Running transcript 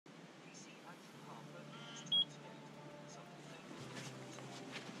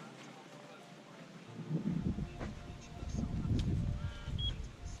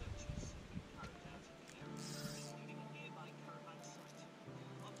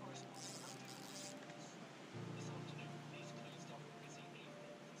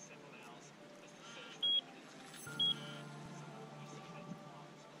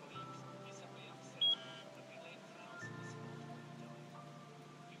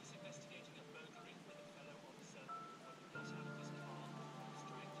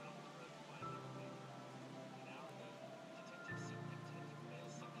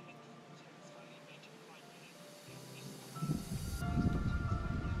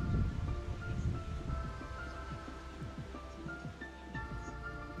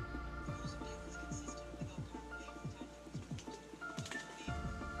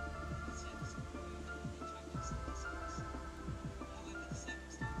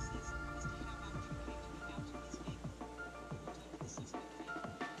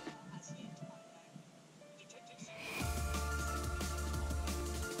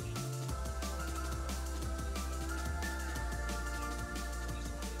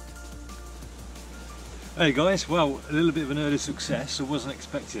Hey guys, well, a little bit of an early success. I wasn't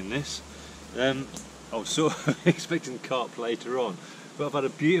expecting this. I was sort of expecting carp later on, but I've had a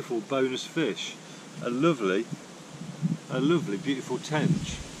beautiful bonus fish, a lovely beautiful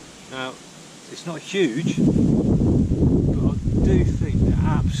tench. Now, it's not huge, but I do think they're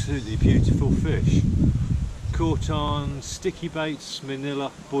absolutely beautiful fish. Caught on sticky baits,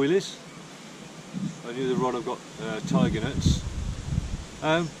 manila boilies. I knew the rod I've got tiger nuts,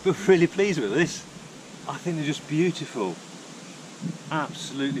 but really pleased with this. I think they're just beautiful,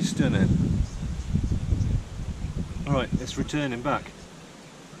 absolutely stunning. Alright, let's return him back.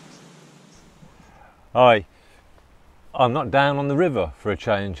 Hi, I'm not down on the river for a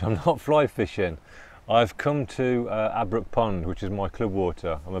change. I'm not fly fishing. I've come to Abbrook Pond, which is my club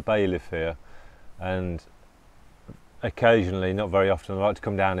water. I'm a bailiff here, and occasionally, not very often, I like to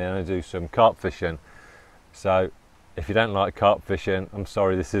come down here and do some carp fishing. So if you don't like carp fishing, I'm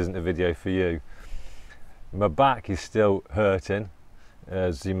sorry, this isn't a video for you. My back is still hurting,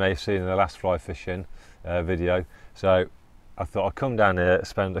 as you may have seen in the last fly fishing video. So I thought I'd come down here,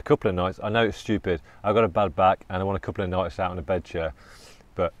 spend a couple of nights. I know it's stupid, I've got a bad back and I want a couple of nights out on a bed chair.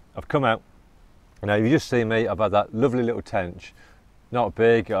 But I've come out. Now you just see me, I've had that lovely little tench. Not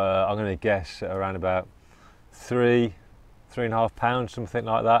big, I'm going to guess around about 3.5 pounds, something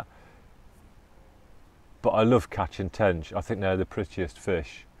like that. But I love catching tench. I think they're the prettiest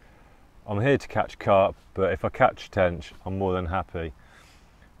fish. I'm here to catch carp, but if I catch tench, I'm more than happy.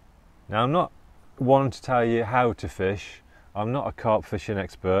 Now, I'm not one to tell you how to fish. I'm not a carp fishing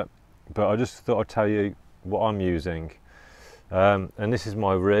expert, but I just thought I'd tell you what I'm using. And this is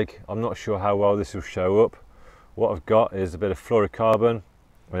my rig. I'm not sure how well this will show up. What I've got is a bit of fluorocarbon and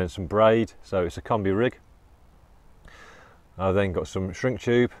then some braid, so it's a combi rig. I've then got some shrink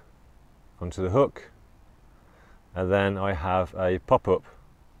tube onto the hook, and then I have a pop-up.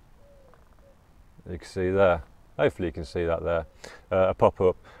 You can see there, hopefully you can see that there, a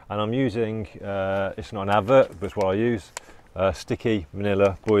pop-up, and I'm using, it's not an advert, but it's what I use, sticky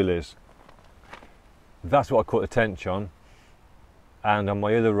manila boilies. That's what I caught the tench on, and on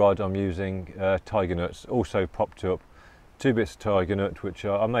my other rod I'm using tiger nuts, also popped up, 2 bits of tiger nut, which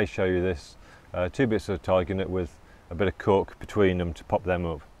I may show you this, 2 bits of tiger nut with a bit of cork between them to pop them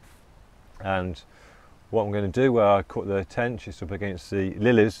up. And what I'm going to do where I caught the tench is up against the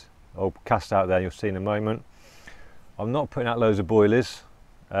lilies. I'll cast out there, you'll see in a moment. I'm not putting out loads of boilies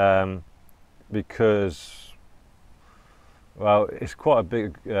because, well, it's quite a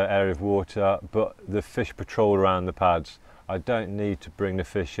big area of water, but the fish patrol around the pads. I don't need to bring the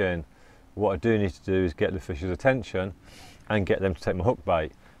fish in. What I do need to do is get the fish's attention and get them to take my hook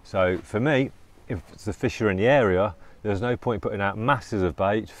bait. So for me, if the fish are in the area, there's no point putting out masses of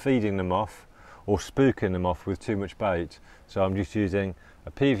bait, feeding them off, or spooking them off with too much bait. So I'm just using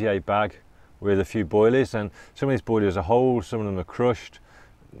a PVA bag with a few boilies, and some of these boilies are whole, some of them are crushed.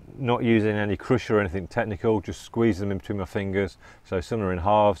 Not using any crusher or anything technical, just squeeze them in between my fingers. So some are in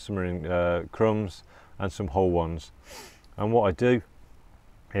halves, some are in crumbs, and some whole ones. And what I do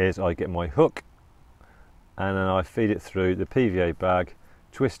is I get my hook and then I feed it through the PVA bag,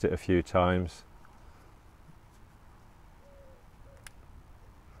 twist it a few times,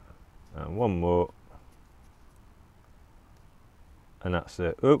 and one more, and that's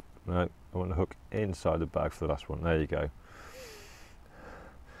it. Oh no, I want the hook inside the bag for the last one. There you go.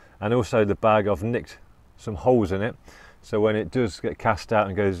 And also the bag, I've nicked some holes in it, so when it does get cast out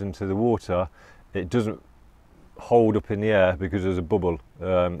and goes into the water, it doesn't hold up in the air because there's a bubble,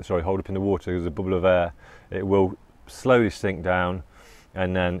 hold up in the water because there's a bubble of air. It will slowly sink down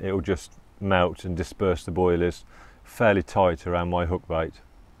and then it will just melt and disperse the boilies fairly tight around my hook bait.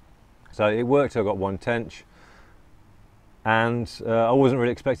 So it worked. I got one tench, and I wasn't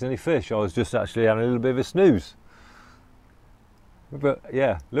really expecting any fish. I was just actually having a little bit of a snooze. But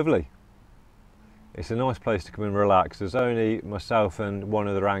yeah, lovely. It's a nice place to come and relax. There's only myself and one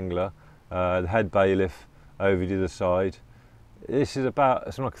other angler, the head bailiff over the other side. This is about,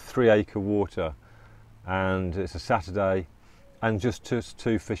 it's like a 3-acre water, and it's a Saturday, and just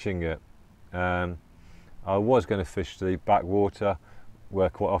two fishing it. I was going to fish the backwater where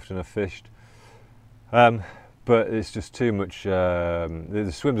quite often I've fished, but it's just too much,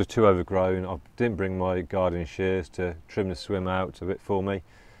 the swims are too overgrown. I didn't bring my gardening shears to trim the swim out a bit for me,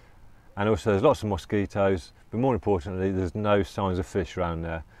 and also there's lots of mosquitoes, but more importantly there's no signs of fish around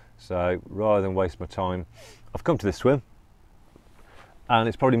there. So rather than waste my time, I've come to this swim, and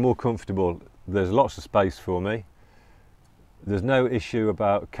it's probably more comfortable. There's lots of space for me. There's no issue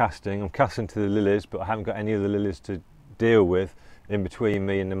about casting. I'm casting to the lilies, but I haven't got any of the lilies to deal with in between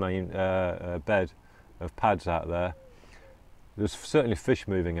me and the main bed of pads out there. There's certainly fish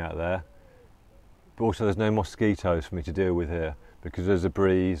moving out there. but also there's no mosquitoes for me to deal with here because there's a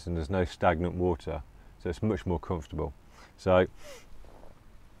breeze and there's no stagnant water, so it's much more comfortable. So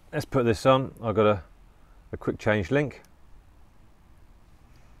let's put this on. I've got a quick change link.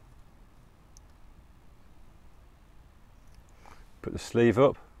 Put the sleeve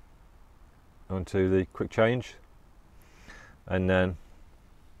up onto the quick change, and then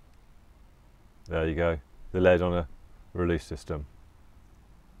there you go, the lead on a release system.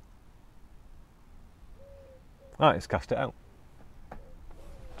 Alright, let's cast it out.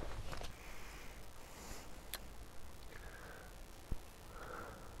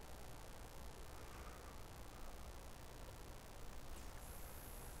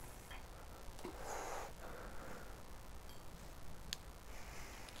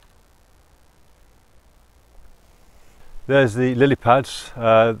 There's the lily pads.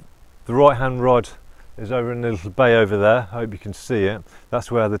 The right hand rod is over in the little bay over there. I hope you can see it.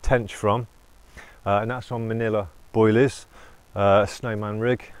 That's where the tench from, and that's on manila boilies, snowman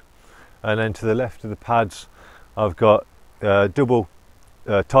rig. And then to the left of the pads I've got double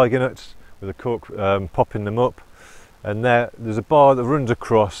tiger nuts with a cork popping them up, and there's a bar that runs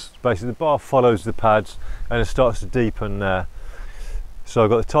across. Basically the bar follows the pads and it starts to deepen there. So I've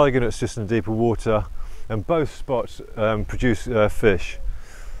got the tiger nuts just in the deeper water, and both spots produce fish,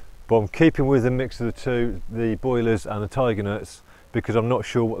 but I'm keeping with the mix of the two, the boilers and the tiger nuts, because I'm not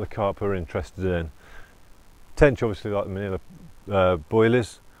sure what the carp are interested in. Tench obviously like the manila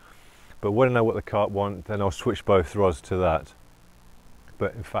boilers, but when I know what the carp want, then I'll switch both rods to that.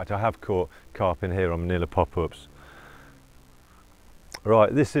 But in fact I have caught carp in here on manila pop-ups.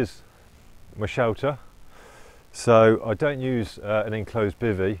 Right, this is my shelter. So I don't use an enclosed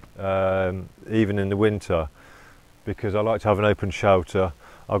bivvy even in the winter, because I like to have an open shelter.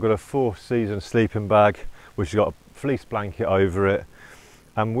 I've got a 4-season sleeping bag which has got a fleece blanket over it,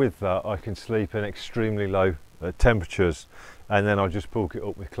 and with that I can sleep in extremely low temperatures, and then I'll just bulk it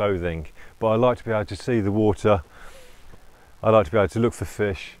up with clothing. But I like to be able to see the water, I like to be able to look for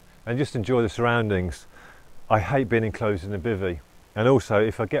fish and just enjoy the surroundings. I hate being enclosed in a bivvy, and also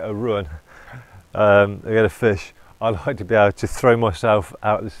if I get a run, I get a fish, I like to be able to throw myself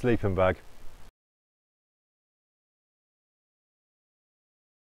out of the sleeping bag.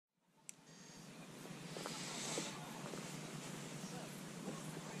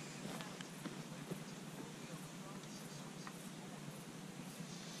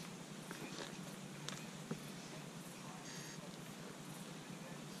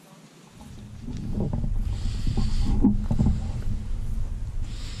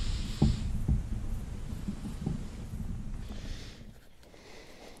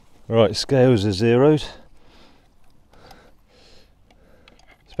 Right, scales are zeroed.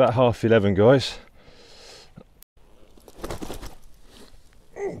 It's about 11:30, guys.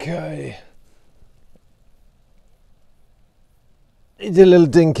 Okay. He did a little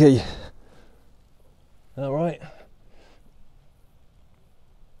dinky. All right.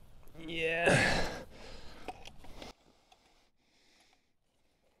 Yeah.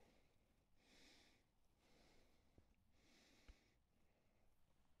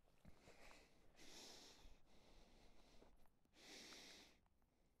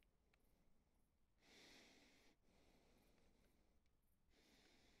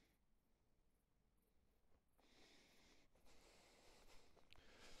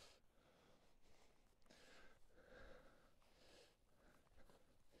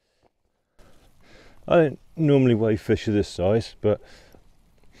 I don't normally weigh fish of this size, but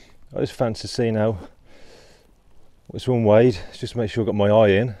I just fancy seeing how this one weighed, just to make sure I've got my eye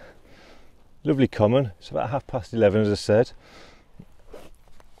in. Lovely common. It's about 11:30, as I said.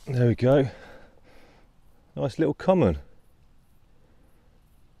 There we go. Nice little common.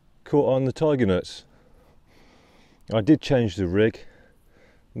 Caught on the tiger nuts. I did change the rig,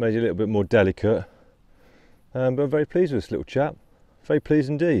 made it a little bit more delicate, but I'm very pleased with this little chap. Very pleased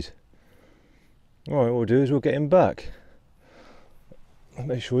indeed. Alright, what we'll do is we'll get him back.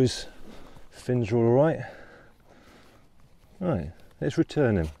 Make sure his fins are alright. Right, let's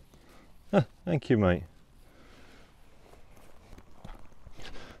return him. Ah, thank you, mate.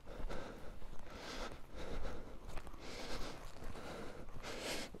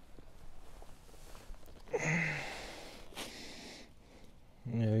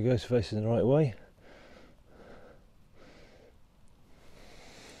 There we go, it's facing the right way.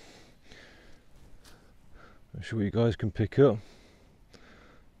 I'm sure you guys can pick up.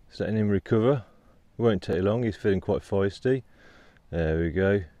 Just letting him recover. It won't take long, he's feeling quite feisty. There we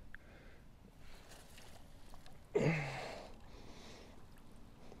go.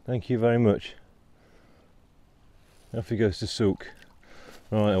 Thank you very much. Off he goes to soak.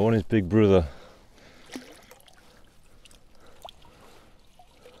 Right, I want his big brother.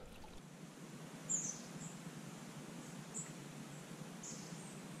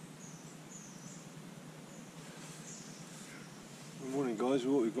 guys,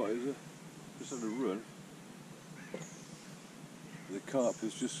 what we've got is just had a run. The carp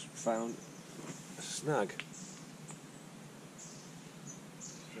has just found a snag.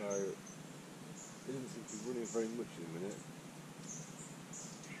 So he doesn't seem to be running very much in a minute.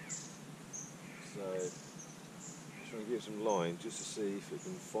 So just trying to get some line just to see if it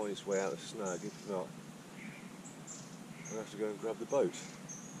can find its way out of the snag. If not, I'll have to go and grab the boat.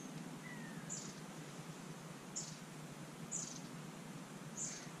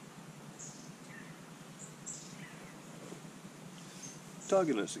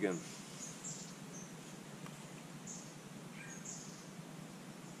 Tiger nuts again.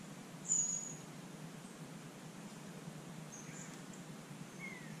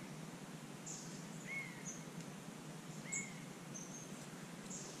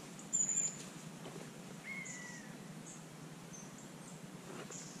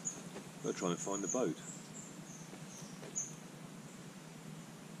 They're trying to find the boat.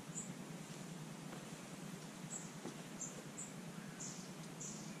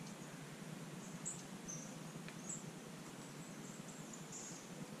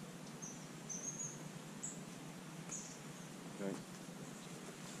 Okay.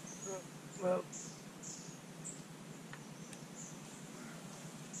 Well,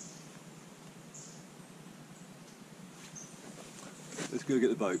 let's go get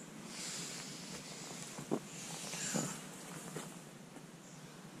the boat.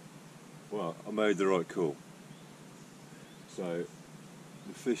 Well, I made the right call. So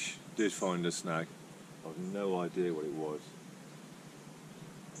the fish did find a snag. I've no idea what it was.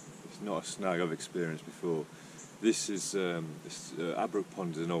 It's not a snag I've experienced before. This is Abbrook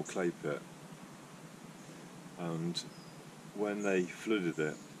Pond is an old clay pit, and when they flooded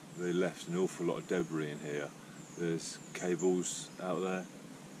it, they left an awful lot of debris in here. There's cables out there.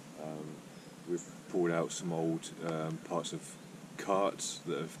 We've pulled out some old parts of carts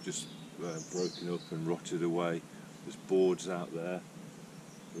that have just broken up and rotted away. There's boards out there.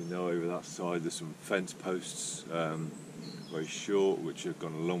 We know over that side there's some fence posts, very short, which have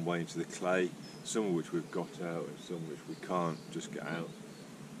gone a long way into the clay, some of which we've got out and some which we can't just get out.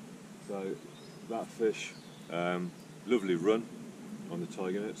 So that fish, lovely run on the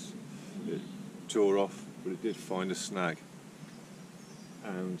tiger nuts. It tore off, but it did find a snag.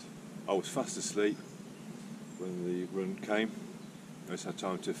 And I was fast asleep when the run came. I just had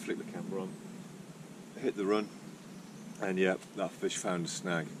time to flick the camera on, hit the run, and yeah, that fish found a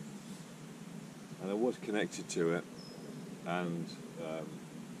snag. And I was connected to it, and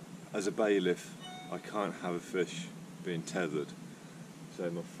as a bailiff, I can't have a fish being tethered. So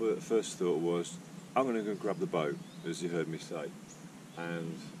my first thought was, I'm going to go and grab the boat, as you heard me say.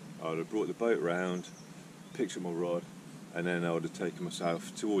 And I would have brought the boat round, picked up my rod, and then I would have taken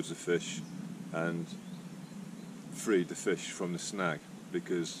myself towards the fish and freed the fish from the snag,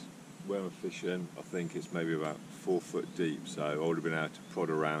 because where I'm fishing, I think it's maybe about 4 foot deep, so I would have been able to prod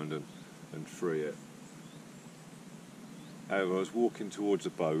around and free it. However, I was walking towards the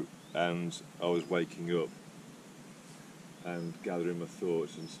boat and I was waking up and gathering my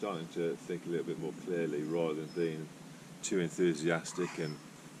thoughts and starting to think a little bit more clearly rather than being too enthusiastic and,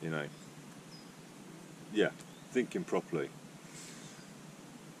 you know, yeah, thinking properly.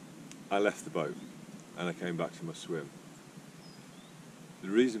 I left the boat and I came back to my swim. The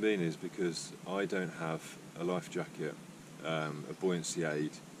reason being is because I don't have a life jacket, a buoyancy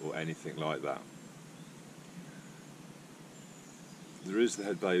aid or anything like that. There is the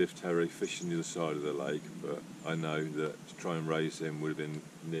head bailiff Terry fishing the other side of the lake, but I know that to try and raise him would have been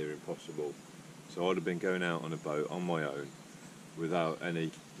near impossible. So I'd have been going out on a boat on my own without any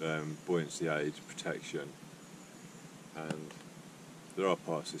buoyancy aid protection. And there are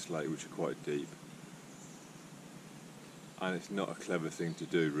parts of this lake which are quite deep. And it's not a clever thing to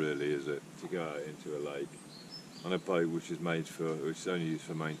do, really, is it? To go out into a lake on a boat which is only used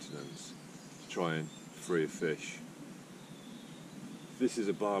for maintenance, to try and free a fish. This is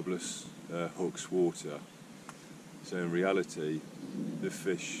a barbless hook's water, so in reality, the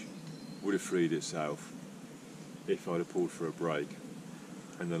fish would have freed itself if I'd have pulled for a break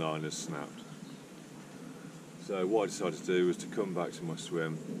and the line has snapped. So what I decided to do was to come back to my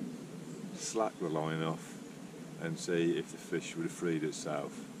swim, slack the line off, and see if the fish would have freed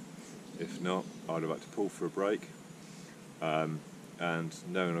itself. If not, I'd have had to pull for a break, and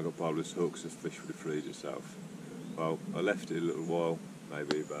knowing I got barbless hooks, the fish would have freed itself. Well, I left it a little while,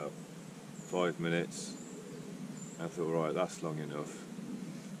 maybe about 5 minutes, and I thought, right, that's long enough.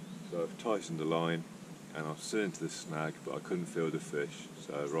 So I've tightened the line, and I've sent into the snag, but I couldn't feel the fish.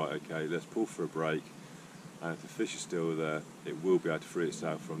 So, right, okay, let's pull for a break, and if the fish is still there, it will be able to free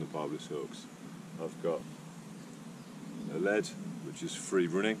itself from the barbless hooks. I've got a lead which is free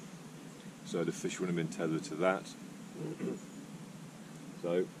running, so the fish wouldn't have been tethered to that.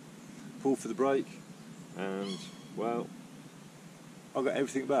 So pull for the break, and well, I got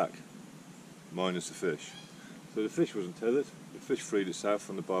everything back minus the fish. So the fish wasn't tethered, the fish freed itself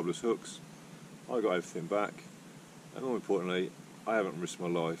from the barbless hooks, I got everything back, and more importantly, I haven't risked my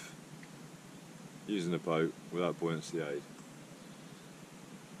life using a boat without buoyancy aid.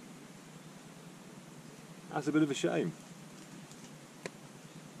 That's a bit of a shame.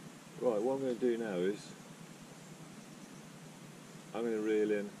 Right, what I'm going to do now is I'm going to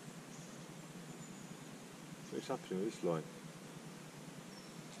reel in. What's happening with this line?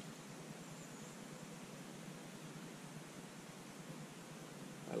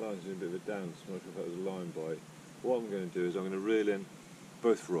 That line's in a bit of a dance, I'm not sure if that was a line bite. What I'm going to do is I'm going to reel in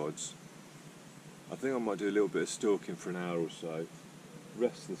both rods. I think I might do a little bit of stalking for an hour or so,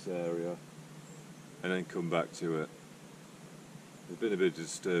 rest this area, and then come back to it. There's been a bit of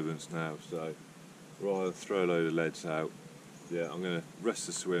disturbance now, so rather than throw a load of leads out, yeah, I'm going to rest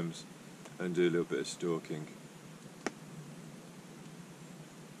the swims and do a little bit of stalking.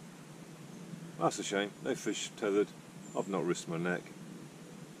 That's a shame, no fish tethered, I've not risked my neck.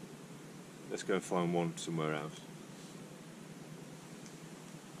 Let's go and find one somewhere else.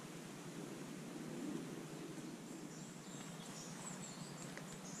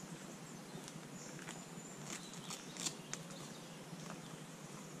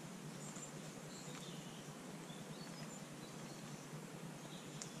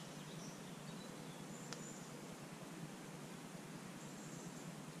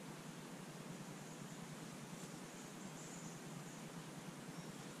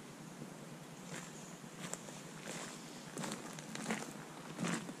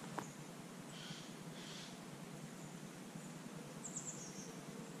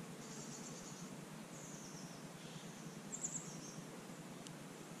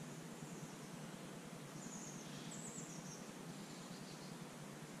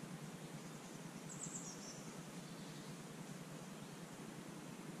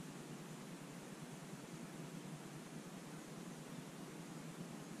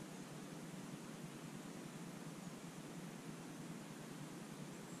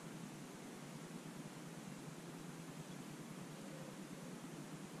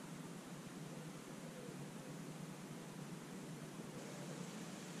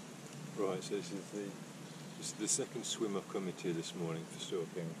 Right, so this is the second swim I've come into this morning for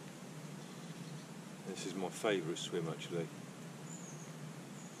stalking. This is my favourite swim actually.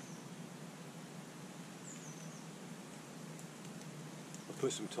 I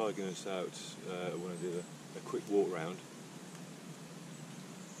put some tiger nuts out when I did a quick walk round,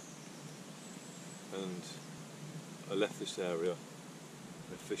 and I left this area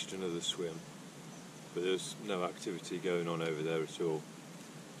and fished another swim, but there's no activity going on over there at all.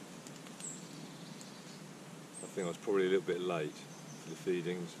 I think I was probably a little bit late for the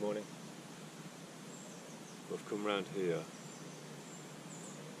feeding this morning. But I've come round here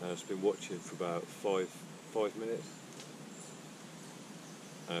and I've been watching for about five minutes,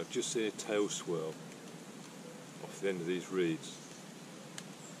 and I've just seen a tail swirl off the end of these reeds.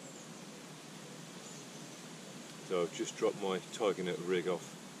 So I've just dropped my tiger net rig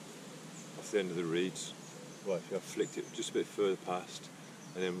off the end of the reeds. Right, I've flicked it just a bit further past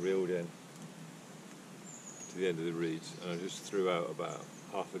and then reeled in to the end of the reeds, and I just threw out about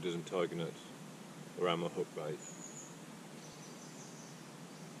half a dozen tiger nuts around my hook bait.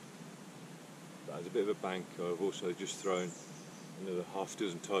 That is a bit of a bank. I've also just thrown another half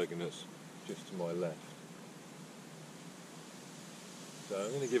dozen tiger nuts just to my left. So I'm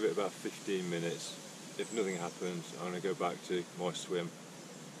going to give it about 15 minutes. If nothing happens, I'm going to go back to my swim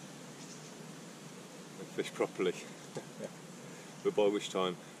and fish properly. But by which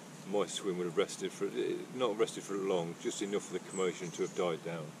time my swim would have rested for, not rested for long, just enough for the commotion to have died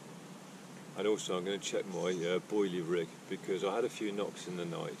down. And also I'm going to check my boilie rig, because I had a few knocks in the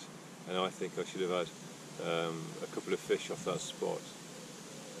night and I think I should have had a couple of fish off that spot.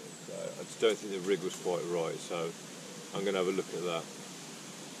 So I just don't think the rig was quite right, so I'm going to have a look at that.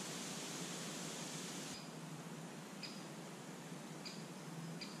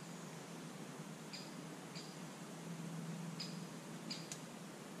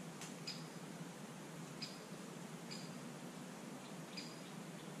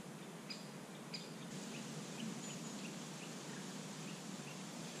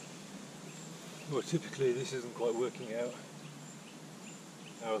 Well, typically this isn't quite working out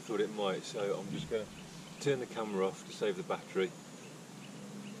how I thought it might, so I'm just going to turn the camera off to save the battery,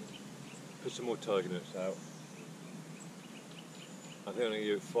 put some more tiger nuts out. I think I'm going to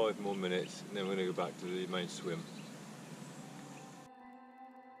give it 5 more minutes and then we're going to go back to the main swim.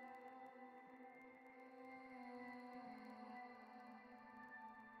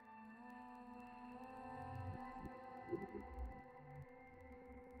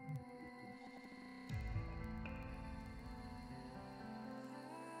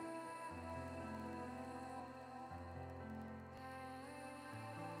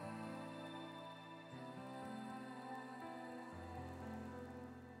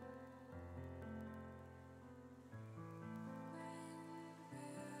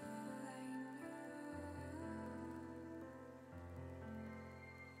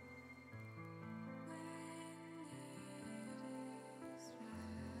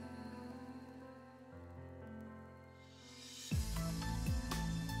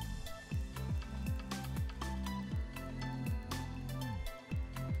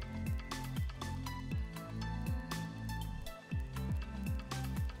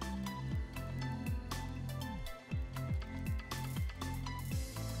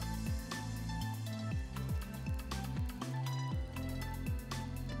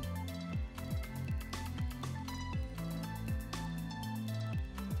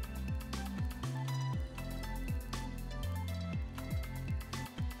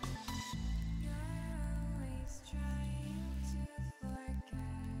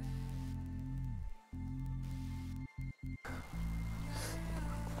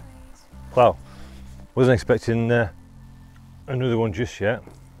 Well, wasn't expecting another one just yet.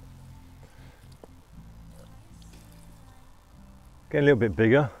 Getting a little bit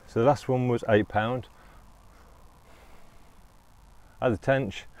bigger. So the last one was £8. I had the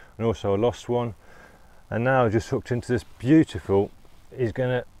tench and also a lost one, and now just hooked into this beautiful, he's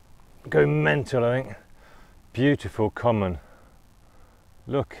gonna go mental I think, beautiful common.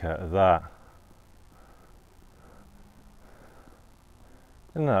 Look at that.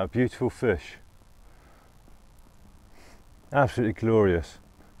 Isn't that a beautiful fish? Absolutely glorious.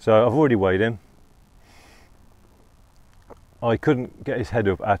 So I've already weighed him. I couldn't get his head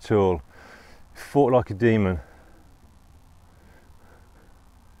up at all. He fought like a demon.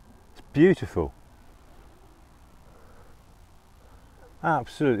 It's beautiful.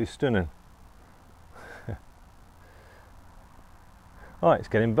 Absolutely stunning. Right, let's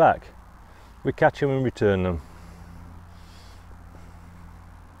get him back. We catch him and return them.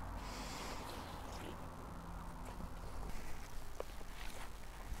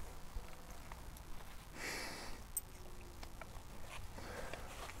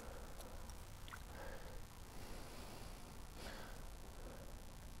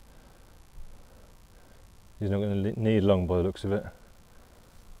 He's not going to need long by the looks of it.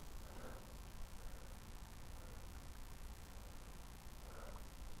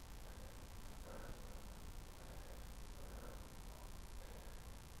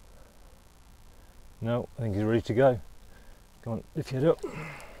 No, I think he's ready to go. Come on, lift your head up.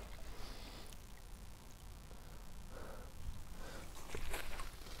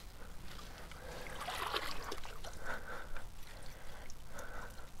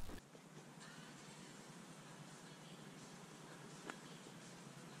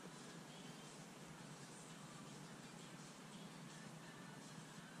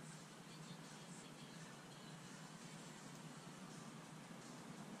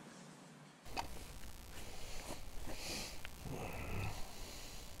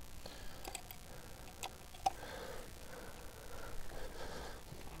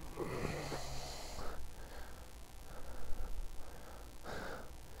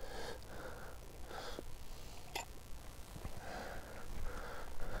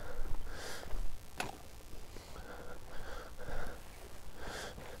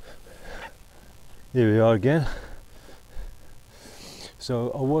 Here we are again.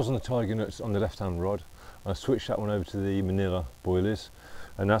 So I was on the tiger nuts on the left hand rod. I switched that one over to the Manila boilies,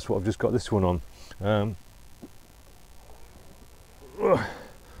 and that's what I've just got this one on.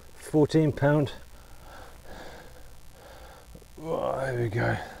 £14. Oh, there we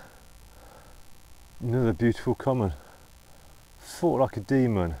go. Another beautiful common. Fought like a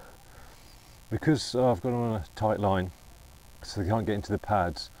demon. Because I've got them on a tight line, so they can't get into the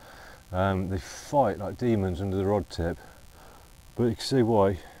pads. They fight like demons under the rod tip, but you can see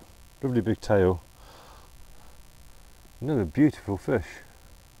why. Lovely big tail. Another beautiful fish.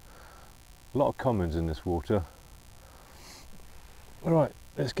 A lot of commons in this water. Alright,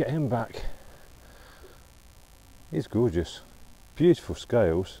 let's get him back. He's gorgeous. Beautiful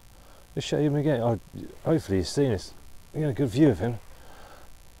scales. Let's show him again. Hopefully he's seen this. You get a good view of him.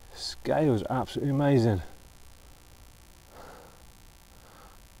 Scales absolutely amazing.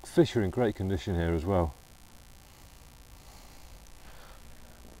 Fish are in great condition here as well.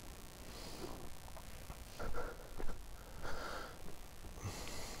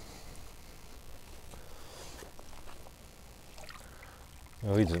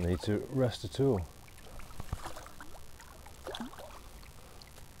 Oh, he doesn't need to rest at all.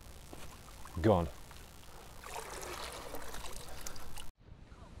 Gone.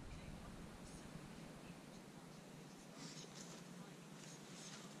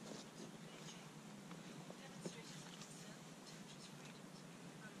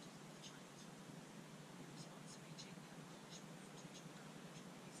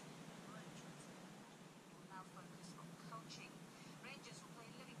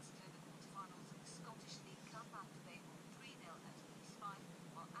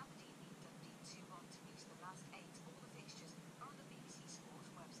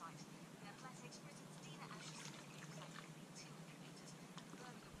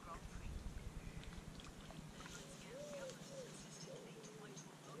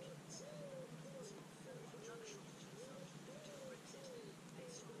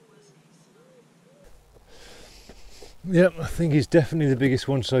 Yep, I think he's definitely the biggest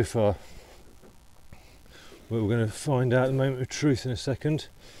one so far. Well, we're going to find out the moment of truth in a second.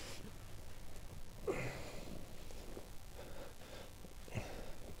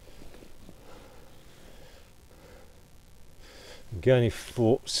 Again, he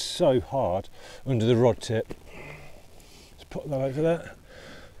fought so hard under the rod tip. Let's pop that over there.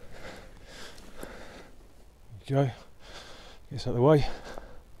 Go. Gets out of the way.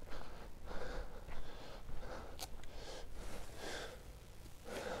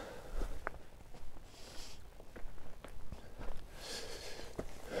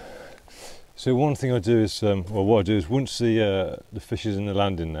 So one thing I do is, well, what I do is once the fish is in the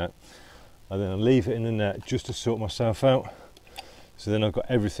landing net, I then leave it in the net just to sort myself out. So then I've got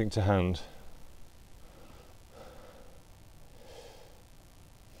everything to hand.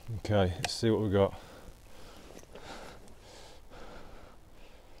 Okay, let's see what we've got.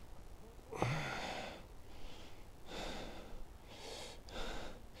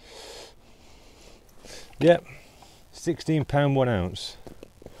 Yep, £16 1 ounce.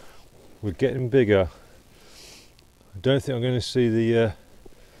 We're getting bigger. I don't think I'm going to see the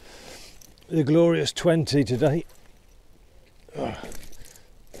glorious 20 today. Ugh.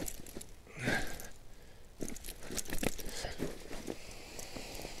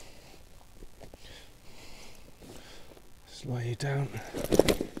 Slow you down.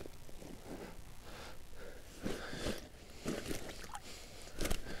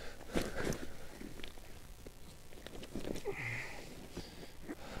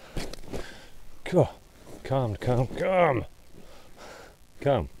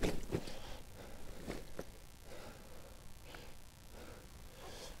 Calm.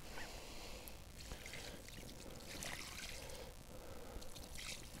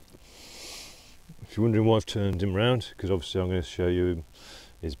 If you're wondering why I've turned him round, because obviously I'm going to show you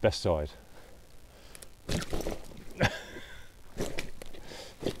his best side.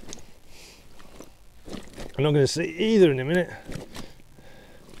 I'm not going to see either in a minute.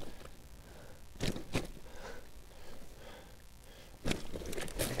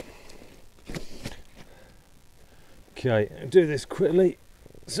 Okay, I'll do this quickly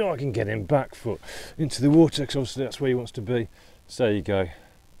so I can get him back foot into the water, because obviously that's where he wants to be. So there you go.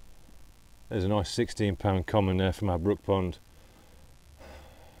 There's a nice £16 common there from Abbrook Pond.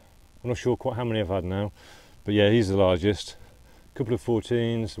 I'm not sure quite how many I've had now, but yeah, he's the largest. A couple of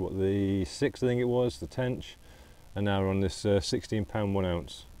 14s, what, the 6th I think it was, the tench, and now we're on this £16 1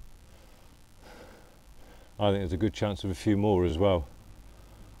 ounce. I think there's a good chance of a few more as well.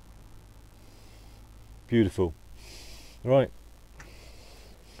 Beautiful. Right,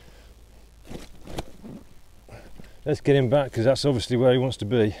 let's get him back, because that's obviously where he wants to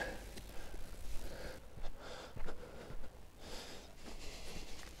be.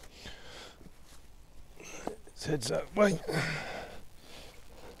 His head's that way.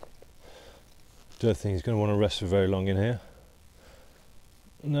 Don't think he's going to want to rest for very long in here.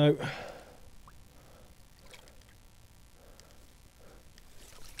 No.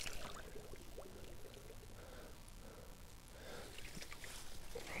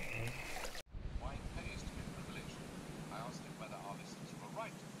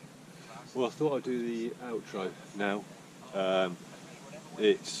 Well, I thought I'd do the outro now.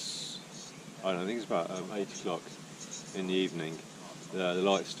 It's, I don't know, I think it's about 8 o'clock in the evening. The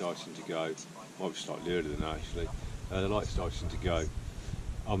light's starting to go. Well, slightly earlier than that actually. The light's starting to go.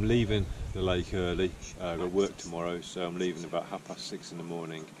 I'm leaving the lake early. I've got work tomorrow, so I'm leaving about 6:30 in the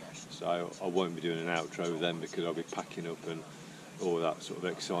morning. So I won't be doing an outro then, because I'll be packing up and all that sort of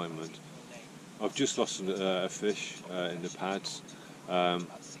excitement. I've just lost a fish in the pads.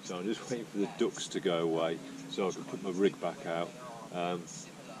 So I'm just waiting for the ducks to go away so I can put my rig back out, and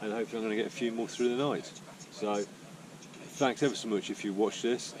hopefully I'm going to get a few more through the night. So thanks ever so much if you watch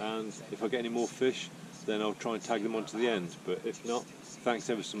this, and if I get any more fish then I'll try and tag them on to the end, but if not, thanks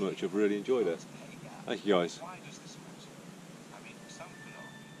ever so much, I've really enjoyed it. Thank you guys.